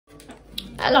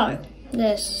Hello,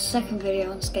 this second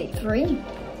video on Skate 3.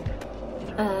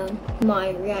 My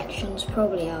reactions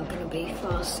probably are going to be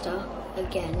faster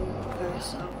again,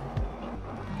 so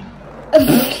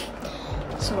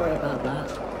sorry about that.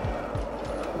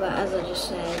 But as I just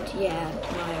said, yeah,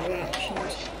 my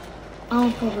reactions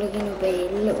are probably going to be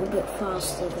a little bit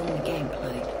faster than the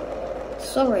gameplay.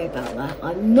 Sorry about that.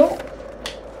 I'm not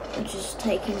just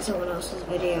taking someone else's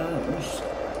video and just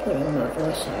putting my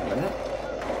voice over it.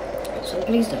 So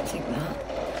please don't think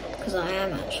that, because I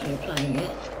am actually playing it.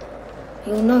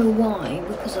 You'll know why,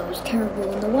 because I was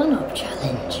terrible in the one-up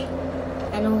challenge.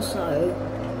 And also,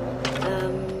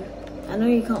 I know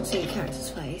you can't see the character's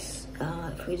face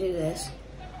if we do this.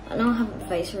 I know I haven't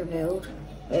face revealed,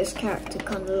 but this character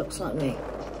kind of looks like me.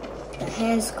 The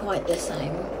hair's quite the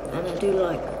same, and I do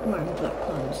like wearing black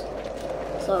clothes.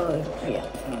 So, yeah.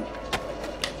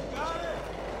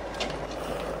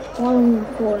 While I'm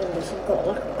recording this, I've got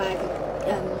like a bag of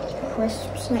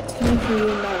crisps next to me for you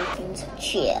Americans.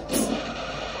 Chips.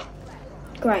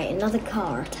 Great, another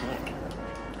car attack.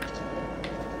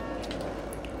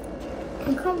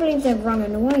 I can't believe they're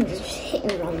running away, they're just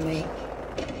hitting on me.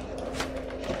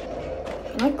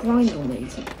 Can I grind on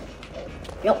these?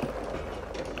 Yup.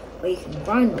 Well, you can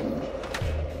grind on them.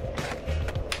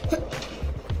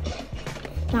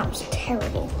 That was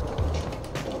terrible.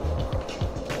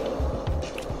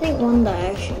 I think one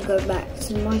day I should go back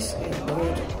to my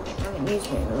skateboard. I haven't used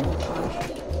it in a long time.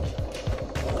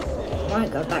 I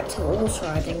might go back to horse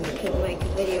riding. I could make a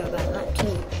video about that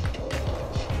too.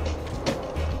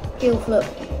 Heel flip.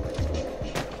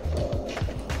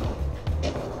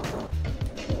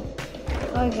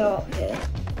 If I go up here.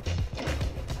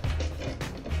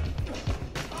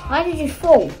 How did you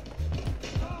fall?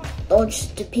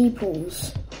 Dodge the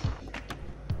peoples.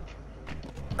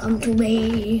 Come to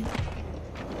me.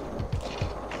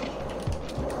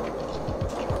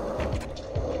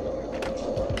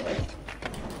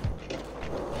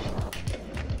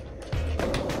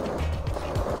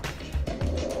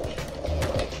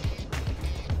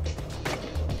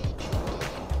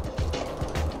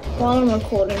 While I'm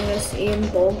recording this, Ian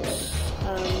Boggs,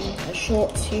 a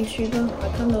shorts YouTuber,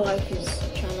 I kind of like his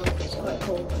channel, it's quite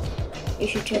cool. You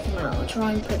should check him out. I'll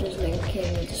try and put his link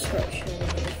in the description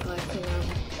if I can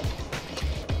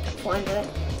find it.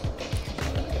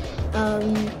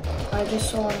 I just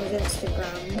saw on his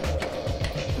Instagram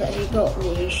that he got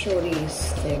the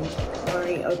Shorties thing, where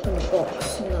he opened a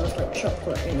box and there was like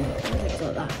chocolate in it and things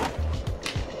like that.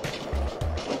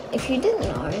 If you didn't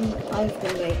know, I've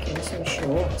been making some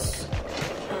shorts,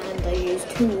 and I used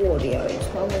two audios.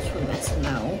 One was from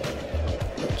SML,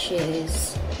 which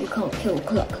is You Can't Kill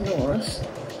Cluck Norris,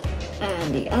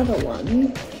 and the other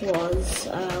one was,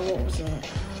 what was it?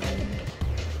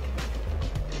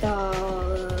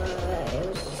 It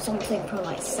was something from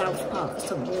like South Park or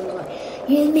something. It was like,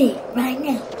 you and me, right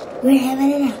now, we're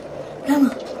having it out. Come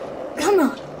on, come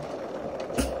on.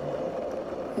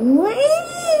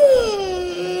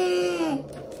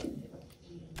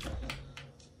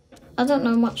 I don't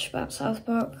know much about South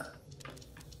Park.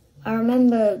 I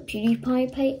remember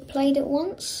PewDiePie played it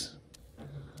once.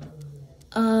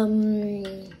 I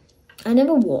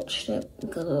never watched it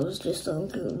because I was just it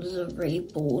was really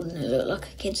bored and it looked like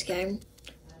a kids game.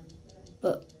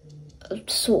 But a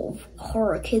sort of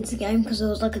horror kids game because there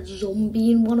was like a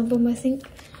zombie in one of them, I think.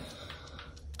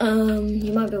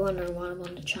 You might be wondering why I'm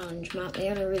on the challenge map. The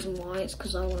only reason why is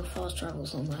because I want to fast travel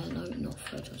somewhere. No, not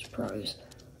Photos Pros.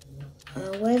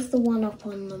 Where's the one up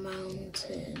on the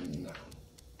mountain?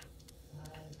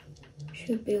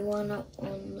 Should be one up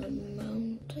on the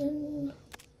mountain.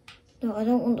 No, I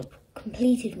don't want the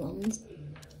completed ones.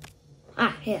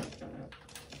 Ah, here.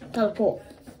 Teleport.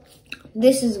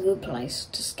 This is a good place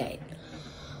to skate.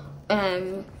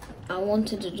 I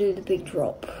wanted to do the big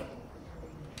drop.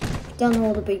 Don't know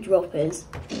what the big drop is.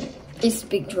 It's a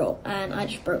big drop, and I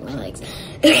just broke my legs.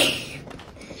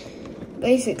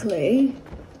 Basically,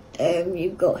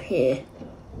 you've got here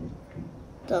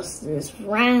just this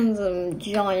random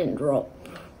giant drop,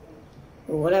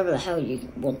 or whatever the hell you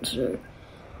want to do.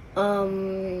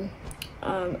 And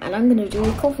I'm gonna do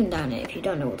a coffin down it. If you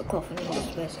don't know what the coffin is,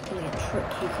 it's basically a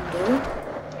trick you can do,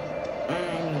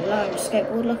 and you learn to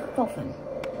skateboard like a coffin.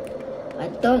 I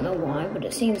don't know why, but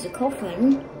it seems a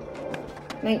coffin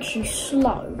makes you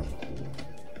slow.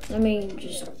 Let me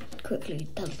just quickly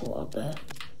teleport up there.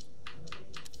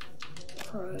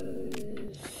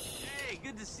 Pros. Hey,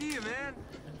 good to see you, man.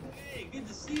 Hey, good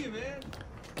to see you, man.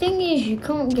 Thing is, you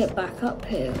can't get back up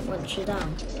here once you're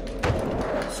down.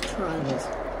 Let's try this.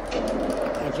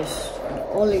 Okay, just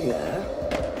ollie there.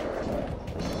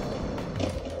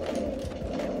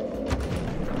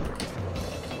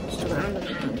 just a random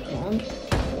hand plant.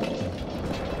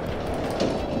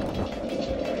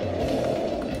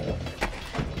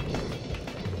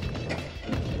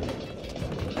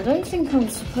 I don't think I'm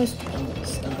supposed to plant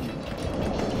this though.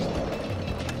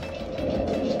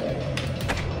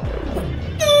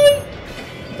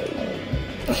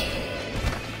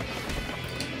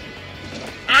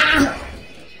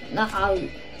 No.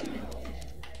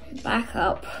 Back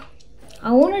up.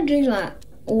 I want to do that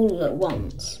all at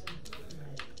once.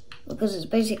 Because it's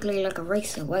basically like a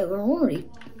race away. We're already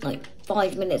like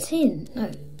 5 minutes in.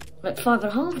 No, like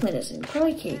 5.5 minutes in.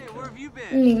 Crikey. Hey, where have you been?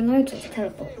 I didn't even notice.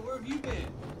 Teleport. Hey, where have you been?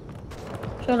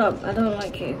 Shut up. I don't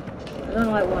like you. I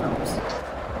don't like one-ups.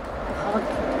 Hard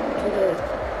to do.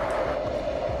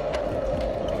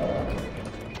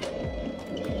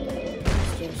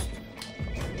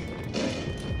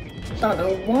 Don't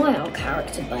know why our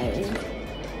character bailed.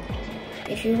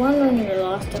 If you were wondering in the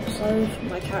last episode,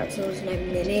 my character was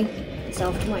named Minnie. It's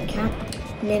after my cat,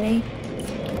 Minnie.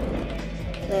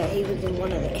 That he was in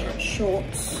one of the cat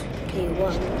shorts. He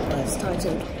won, it's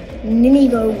titled Minnie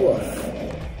Go Woof.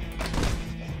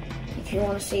 If you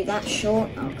want to see that short,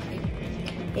 okay.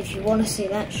 If you want to see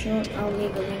that short, I'll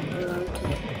leave a link below to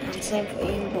it. And same for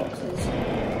Ian Box's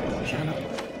channel.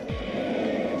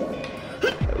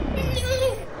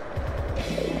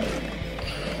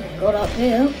 Got up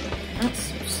here.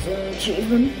 That's still an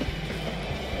achievement.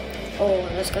 Oh,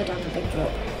 let's go down the big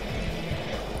drop.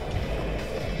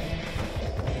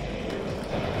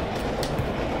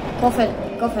 Coffin,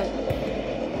 coffin.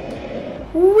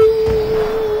 Whee!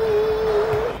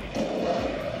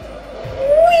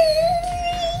 Whee!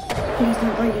 Please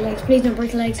don't break your legs. Please don't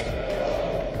break your legs.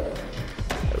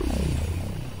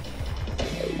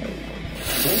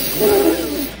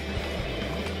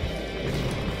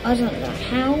 I don't know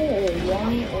how or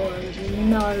why or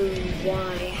know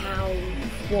why, how,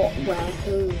 what, where,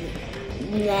 who,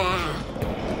 yeah.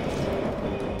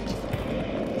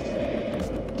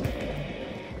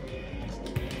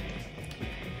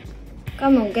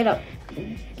 Come on, get up.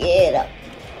 Get up.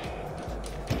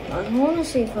 I want to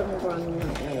see if I can grind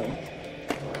that middle.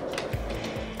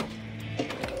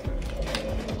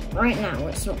 Right now,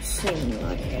 it's not seeming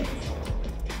like it.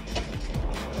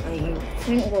 I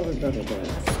think what we're going to do is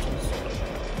just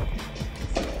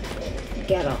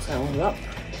get ourselves up.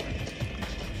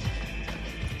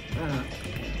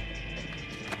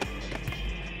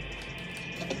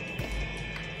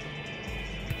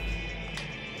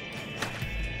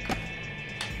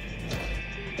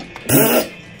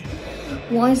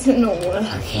 Why is it not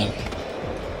working?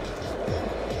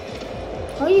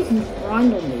 Oh, you can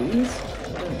grind on these.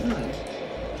 I don't know.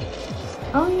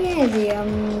 Oh yeah, the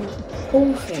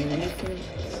pool thing, you can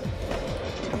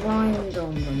grind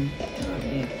on them. Oh,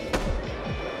 yeah.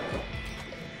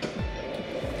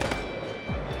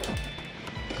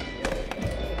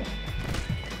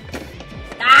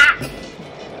 Ah!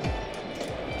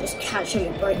 Just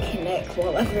casually break your neck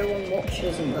while everyone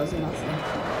watches and does nothing.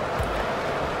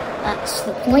 That's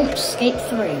the point. Skate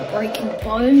 3, breaking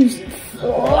bones and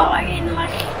flying like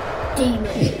a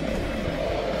demon.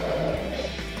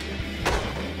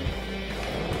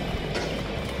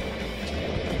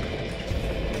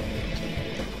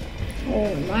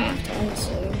 Oh, we might have to end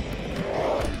soon.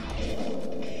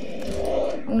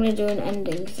 I'm gonna do an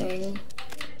ending thing.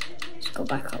 Let's go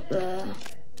back up there.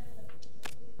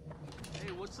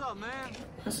 Hey, what's up, man?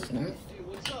 That's his name. Hey,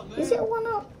 what's up, man? Is it a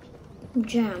 1-up?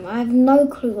 Jam. I have no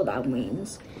clue what that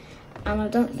means. And I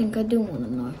don't think I do want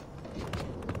to know.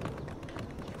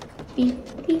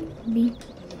 Beep, beep, beep.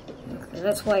 Okay,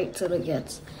 let's wait till it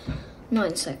gets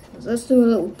 9 seconds. Let's do a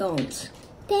little dance.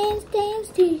 Dance, dance,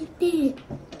 dance, dance.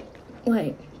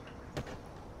 Wait.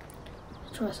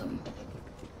 Let's try something.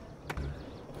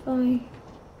 Bye.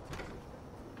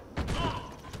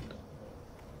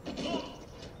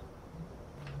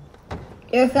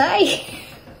 You okay?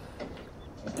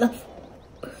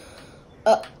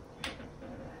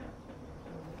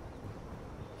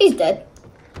 He's dead.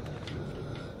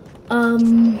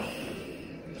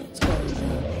 Let's go down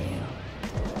here.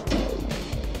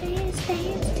 Dance,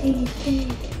 dance, dance,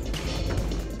 dance.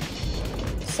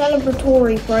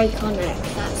 Celebratory break our neck.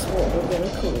 That's what we're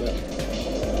gonna call it.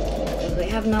 Because we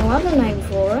have no other name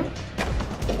for it.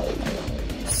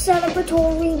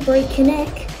 Celebratory break your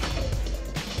neck.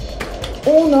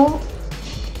 Or not.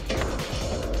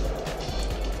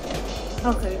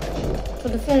 Okay, for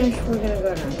the finish, we're gonna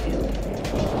go down here.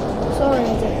 Sorry I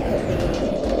didn't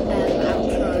put the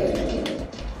outro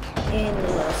in the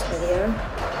last video.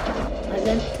 I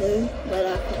meant to, but I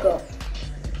forgot.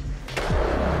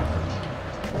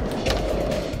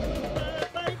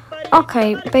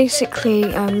 Okay, basically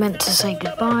I meant to say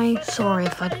goodbye. Sorry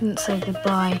if I didn't say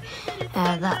goodbye.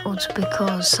 That was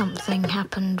because something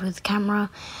happened with the camera.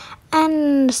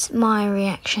 And my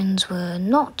reactions were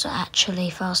not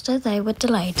actually faster, they were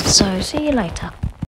delayed. So see you later.